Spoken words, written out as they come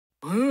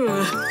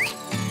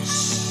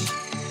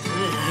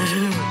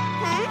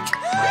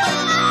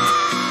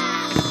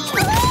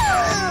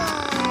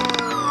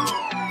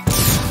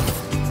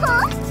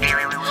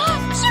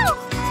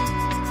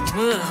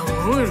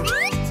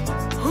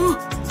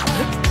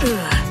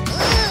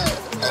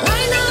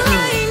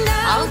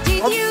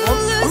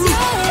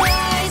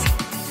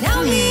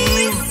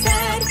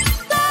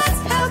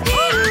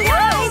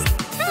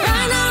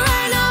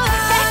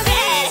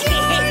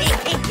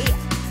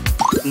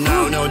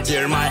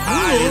Dear, my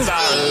eyes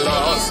are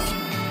lost.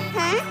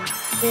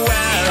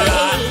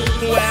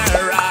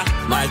 Where are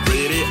my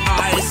pretty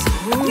eyes?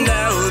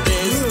 No,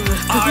 these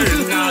are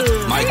not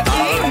my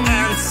color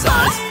and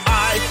size.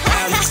 I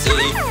can't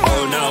see.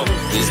 Oh no,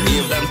 please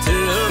give them to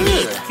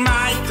me.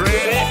 My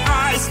pretty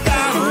eyes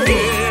down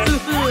here.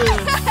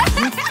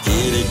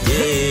 Kitty,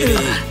 kitty,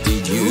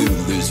 did you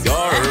lose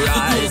your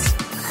eyes?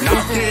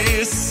 Now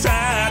he's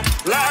sad.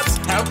 Let's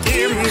help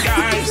him,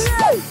 guys.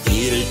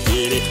 Kitty,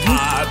 kitty,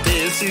 are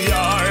these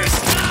yours?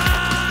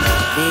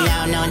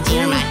 No,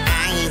 dear, my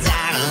eyes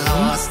are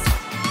lost.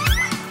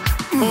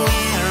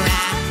 Where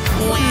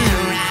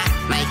are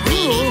my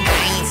pretty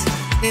eyes?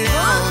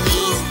 No,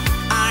 these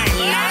are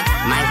not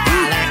my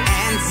color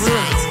and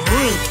size. I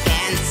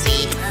can't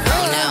see.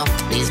 Oh no,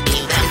 please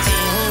give them to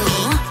me.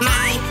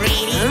 My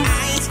pretty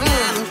eyes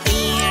come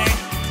here.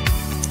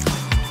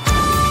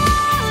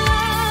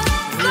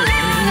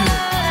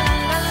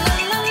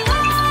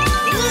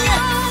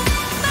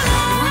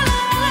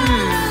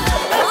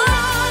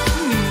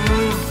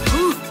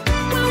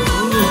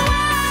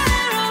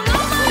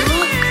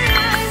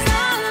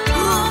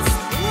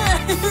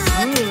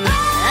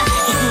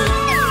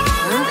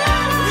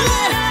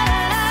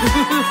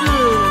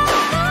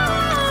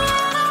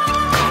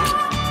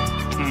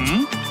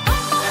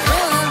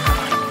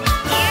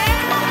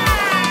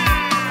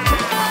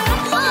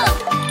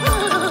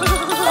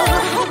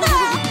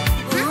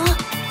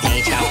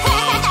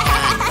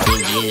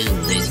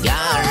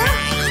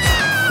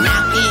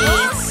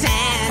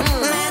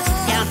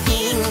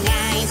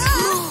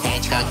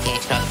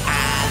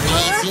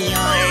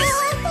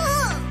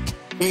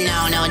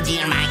 No,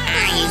 dear, my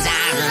eyes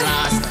are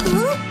lost.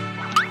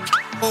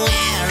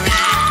 Where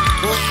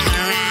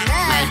are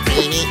my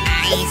pretty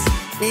eyes?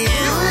 No,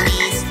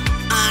 these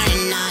are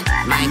not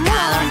my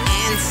color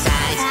and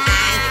size.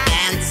 I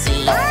can't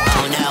see.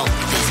 Oh no,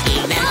 just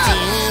give them to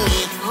me.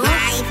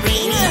 My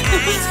pretty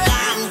eyes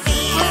come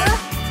here.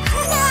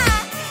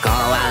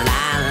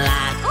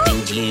 Koala-la,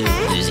 did you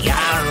lose your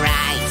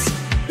eyes?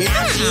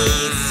 Now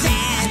she's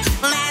sad.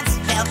 Let's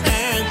help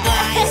her,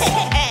 guys.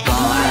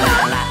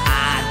 Koala-la,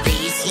 are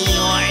these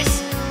yours?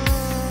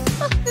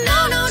 No,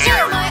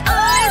 dear, my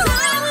eyes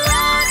are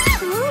lost.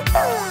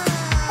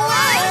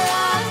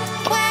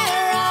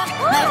 Where are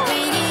my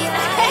pretty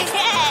eyes?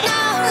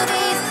 No,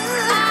 these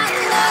are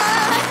not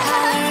my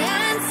color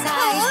and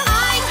size.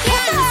 I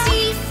can't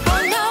see.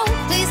 Oh no,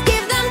 please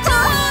give them to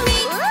me.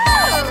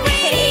 My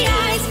pretty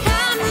eyes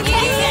come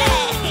here.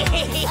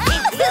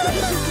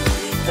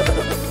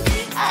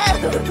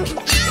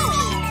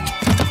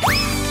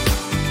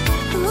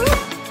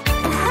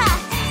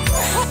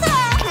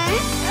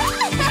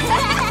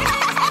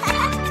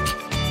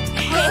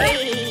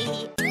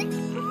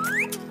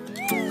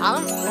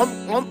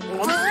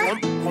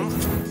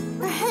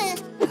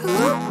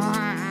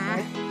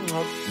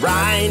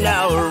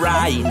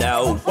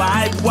 Rhino,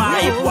 wipe.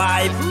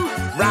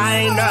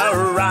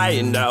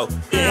 Rhino,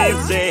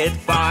 is it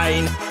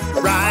fine?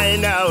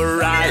 Rhino,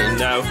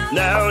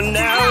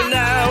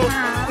 no.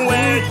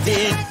 Where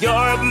did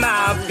your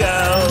mouth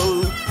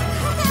go?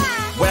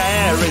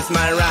 Where is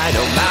my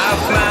rhino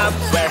mouth?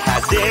 Where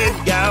has it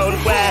gone?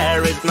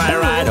 Where is my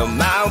rhino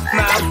mouth?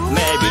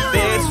 Maybe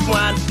this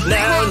one?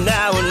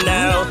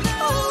 No,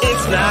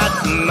 it's not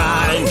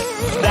mine.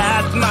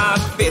 That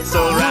mouth fits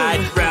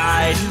alright,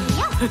 right?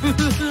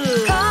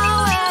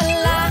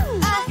 Koala,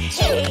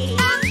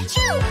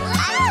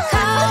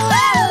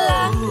 Koala,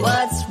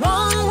 what's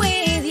wrong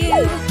with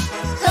you?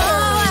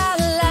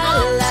 Koala,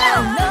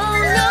 no,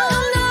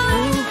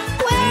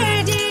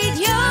 where did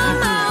your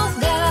mouth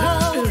go?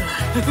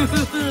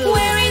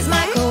 Where is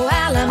my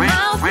koala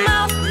mouth?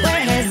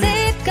 Where has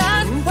it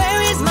gone?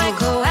 Where is my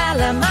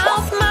koala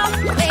mouth?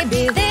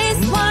 Maybe this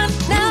one?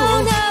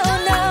 No,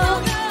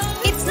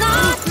 it's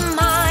not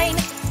mine.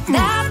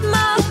 That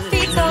mouth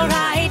fits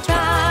alright,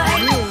 right?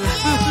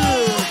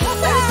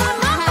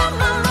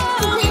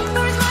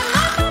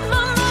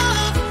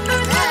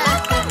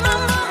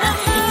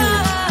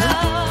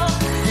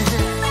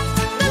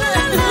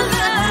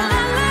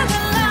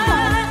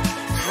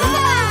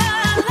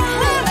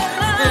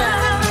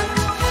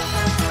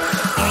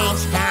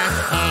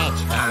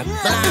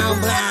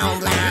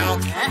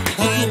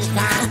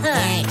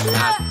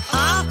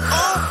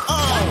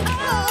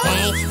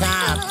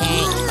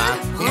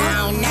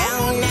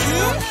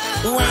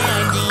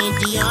 Where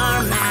did your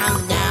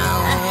mouth go?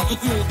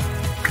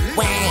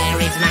 Where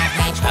is my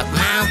hedgehog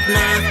mouth?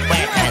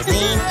 Where has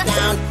it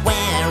gone?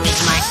 Where is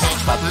my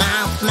hedgehog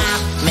mouth?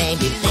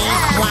 Maybe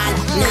this one?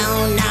 No,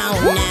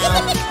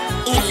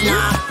 it's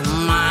not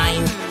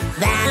mine.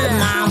 That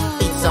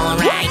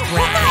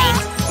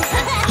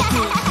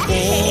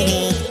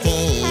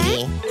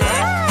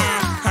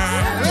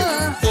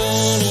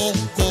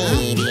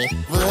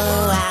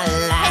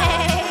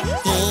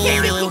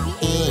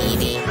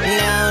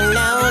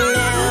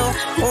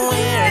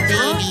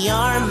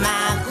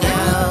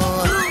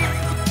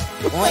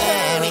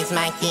is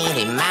my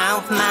kitty?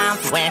 Mouth,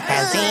 mouth, where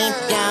has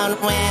it gone?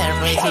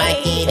 Where is my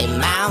kitty?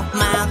 Mouth,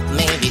 mouth,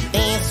 maybe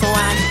this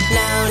one?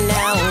 No,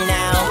 no,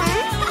 no,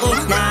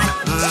 it's not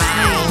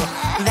mine.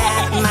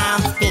 That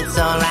mouth, it's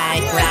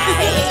alright,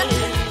 right?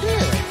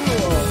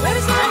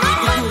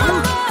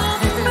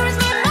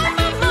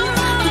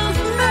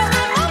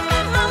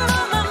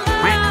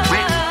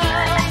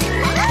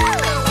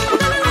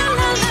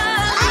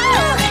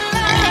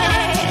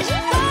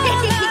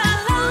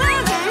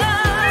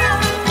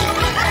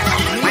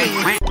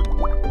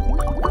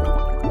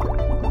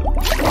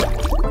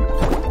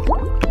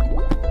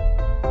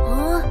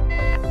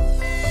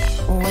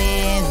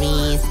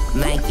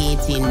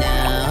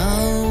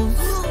 Knows.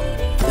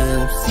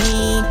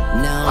 Oopsie,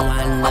 no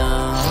one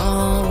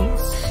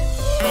knows.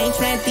 I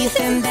tried this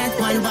and that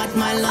one, but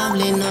my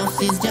lovely nose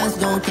is just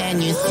gone.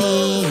 Can you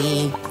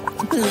see?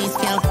 Please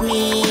help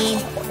me.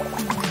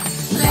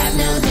 That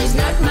nose is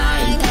not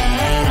mine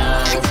at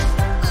all.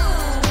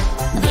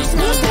 This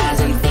nose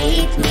doesn't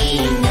fit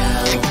me, no.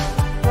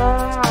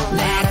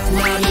 That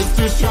one is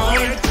too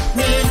short.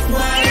 This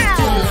one is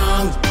too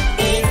long.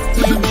 It's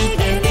too big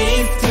and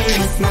it's too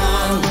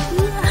small.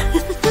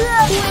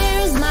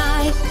 Where's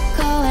my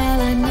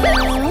koala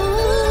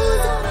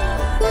nose?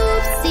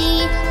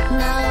 Oopsie,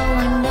 no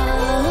one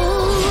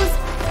knows.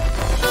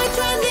 I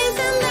tried this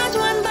and that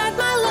one, but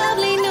my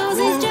lovely nose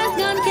is just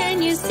gone.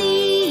 Can you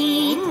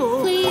see?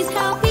 Please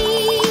help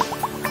me.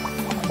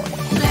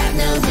 That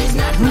nose is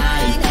not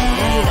mine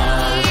at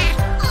all.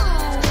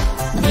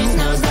 This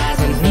nose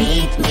doesn't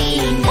fit me,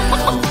 no.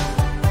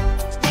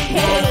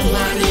 That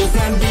one is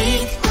a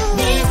big,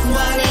 this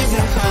one is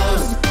a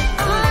hose.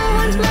 I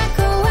want my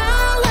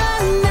koala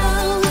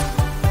nose.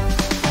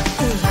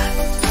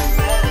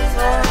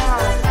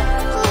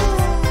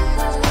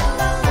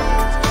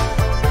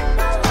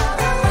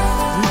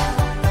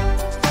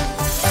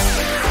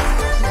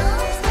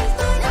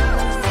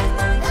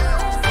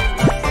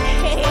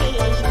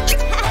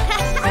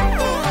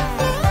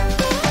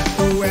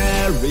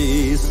 Where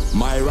is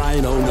my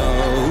rhino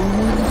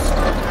nose?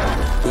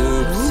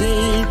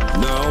 Oopsie,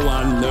 no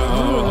one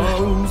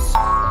knows.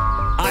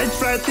 I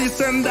tried this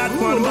and that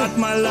one, but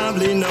my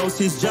lovely nose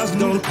is just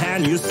gone.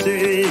 Can you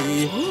see?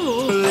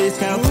 Please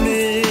help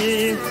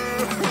me.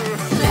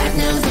 That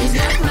nose is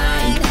not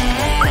mine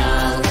at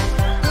all.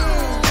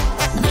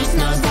 This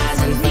nose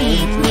doesn't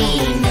fit me,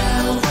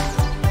 no.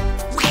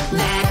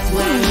 That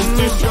one is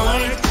too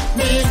short.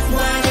 This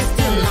one is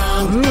too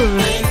long.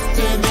 It's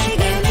too big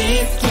and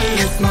it's too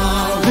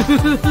small.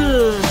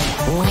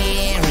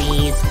 Where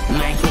is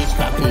my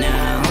hedgehog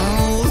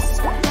nose?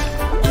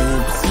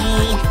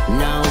 Oopsie,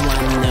 no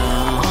one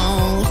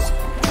knows.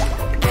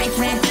 I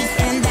tried this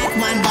and that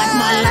one, but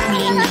my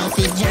lovely nose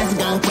is just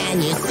gone. Can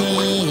you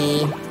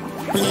see?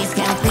 Please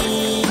help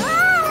me.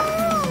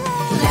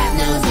 That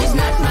nose is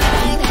not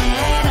mine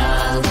at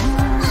all.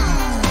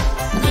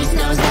 This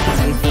nose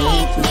doesn't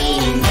fit me,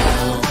 no.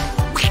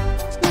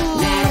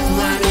 That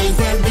one is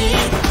a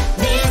big,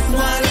 this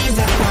one is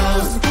a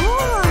hose. I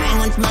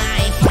want my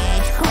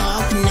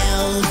hedgehog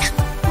nose.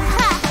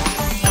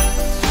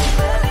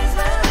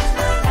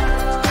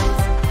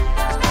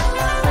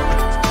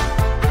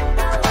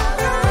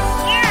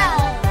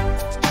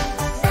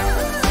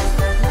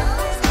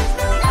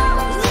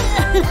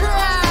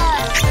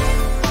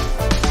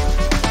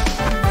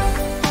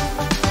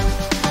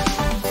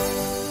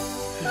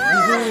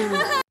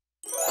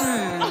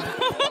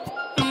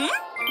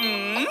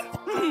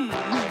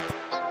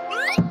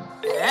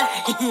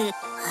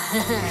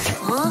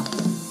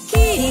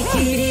 Kitty,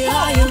 kitty,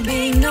 are you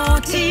being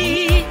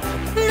naughty?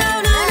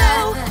 No, no,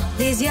 no,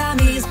 these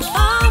yummies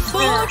are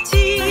for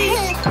tea.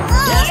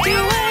 Just you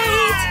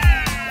wait.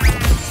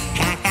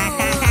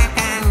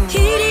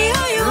 Kitty,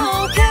 are you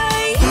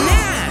okay?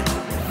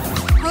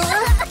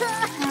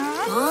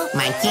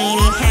 My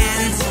kitty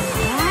hands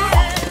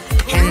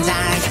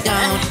are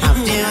gold. How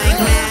do I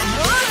grab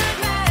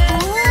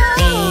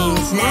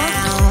things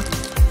now?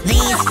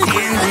 These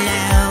hands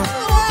know,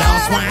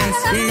 those ones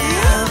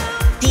know.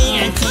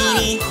 Dear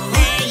kitty,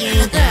 there you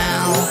go.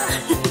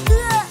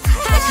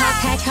 Hedgehog,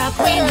 hedgehog,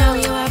 we know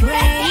you are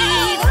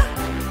brave.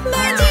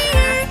 But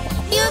dear,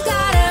 you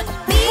gotta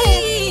be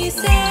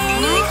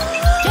safe.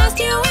 Just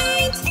you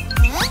wait.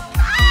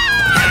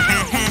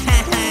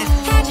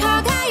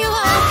 Hedgehog, are you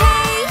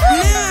okay?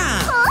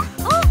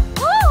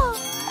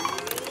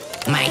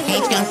 My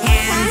hedgehog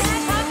hands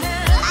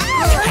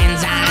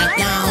are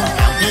gold.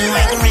 How do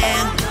I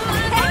grab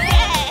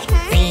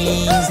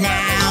things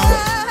now?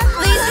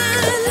 These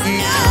hands,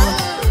 No,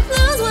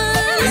 those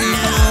ones.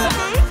 no.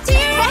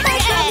 Dear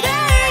hedgehog,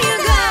 there you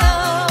go.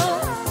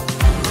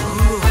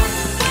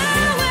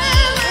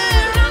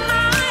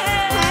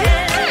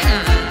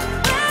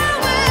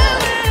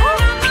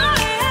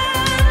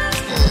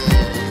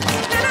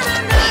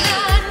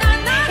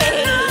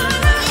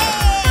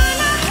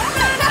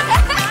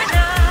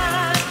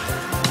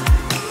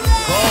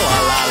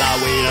 Koala-la,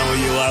 we know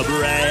you are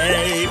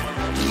brave.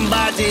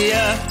 But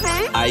dear,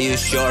 are you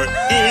sure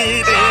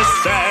it is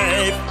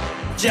safe?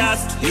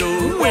 Just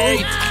you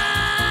wait.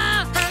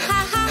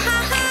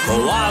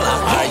 Koala,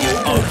 are you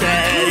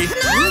okay?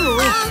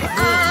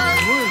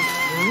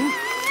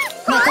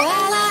 My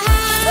koala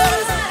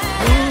hands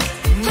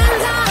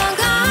are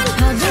gone.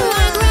 How do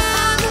I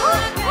grab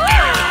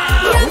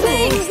the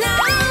things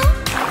now?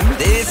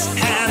 These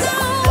hands,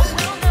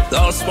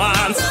 those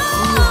ones.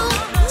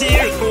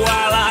 Dear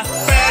koala,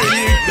 where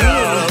you go?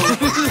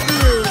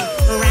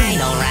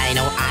 Rhino,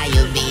 Rhino, are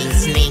you being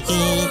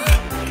sneaky?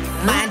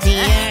 My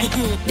dear,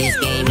 this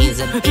game is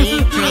a bit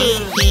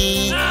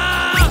tricky.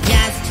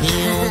 Just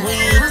you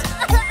wait.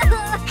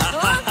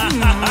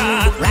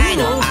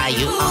 Rhino, are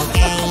you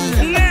okay?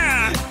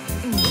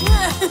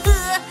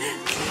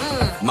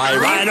 My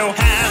rhino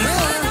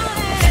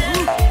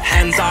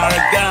hands are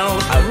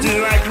gone. I